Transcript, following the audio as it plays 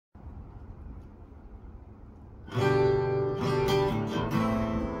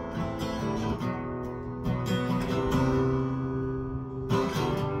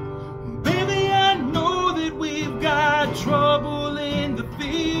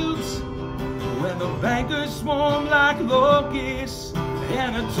when the bankers swarm like locusts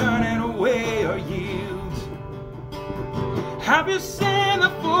and are turning away our yields. Have you seen the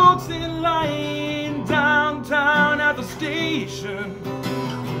folks in line downtown at the station?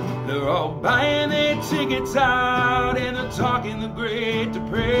 They're all buying their tickets out and they're talking the Great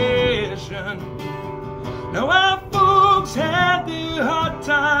Depression. Now our folks had their hard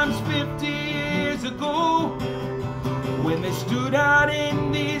times 50 years ago, when they stood out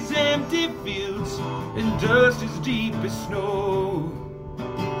in these empty fields and dust as deep as snow.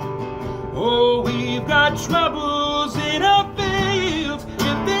 Oh, we've got troubles in our fields.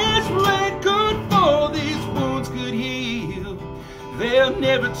 If this rain could fall, these wounds could heal. They'll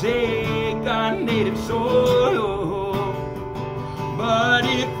never take our native soil. But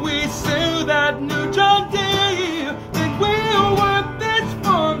if we sell that new John Deere, then we'll work these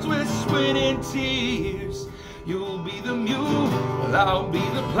farms with sweat and tears. You'll be the mule, well, I'll be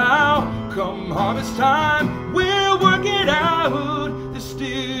the plow. Come harvest time, we'll work it out. There's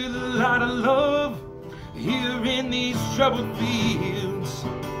still a lot of love here in these troubled fields.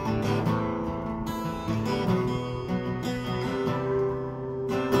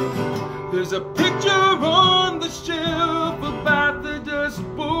 There's a picture on the shelf about the Dust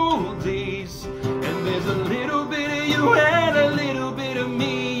Bowl days, and there's a little bit of you and a little bit of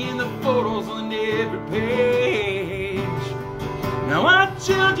me in the photos on every page. Now our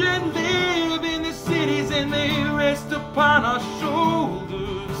children live in the cities and they rest upon our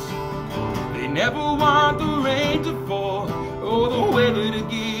shoulders. They never want the rain to fall or the weather to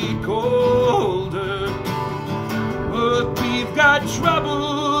get colder. But we've got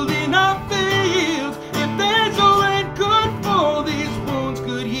trouble in our fields. If there's a rain could fall, these wounds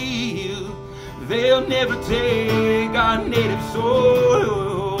could heal. They'll never take our native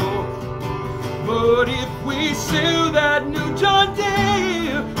soil. But if we sell that new John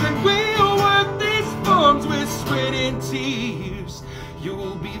Deere, then we'll work these farms with sweat and tears.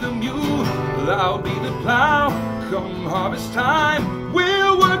 You'll be the mule, I'll be the plow. Come harvest time,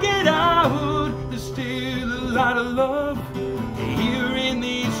 we'll work it out. There's still a lot of love here in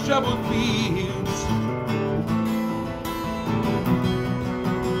these troubled fields.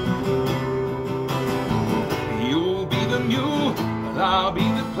 You'll be the mule, I'll be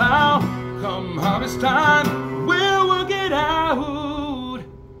the plow. Come harvest time, we'll work it out.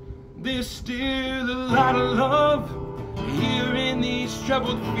 There's still a lot of love here in these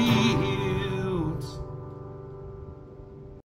troubled fields.